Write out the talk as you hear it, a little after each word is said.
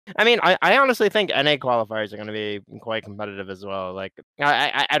I mean, I honestly think NA qualifiers are going to be quite competitive as well. Like,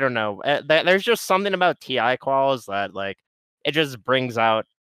 I don't know. There's just something about TI quals that like it just brings out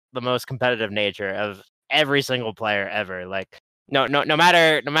the most competitive nature of every single player ever. Like, no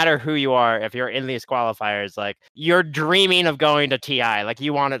matter who you are, if you're in these qualifiers, like you're dreaming of going to TI. Like,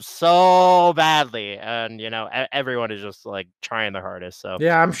 you want it so badly, and everyone is just like trying their hardest. So,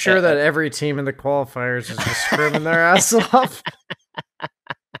 Yeah, I'm sure that every team in the qualifiers is just screaming their ass off.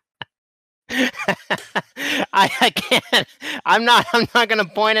 I can't. I'm not gonna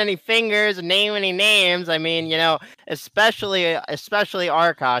point any fingers, name any names. I mean, especially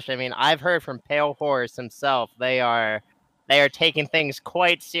Arkosh. I mean, I've heard from Pale Horse himself. They are taking things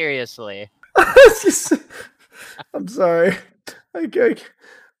quite seriously. I'm sorry.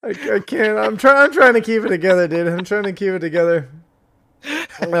 I, I can't. I'm trying to keep it together, dude. I'm trying to keep it together.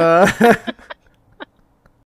 Uh,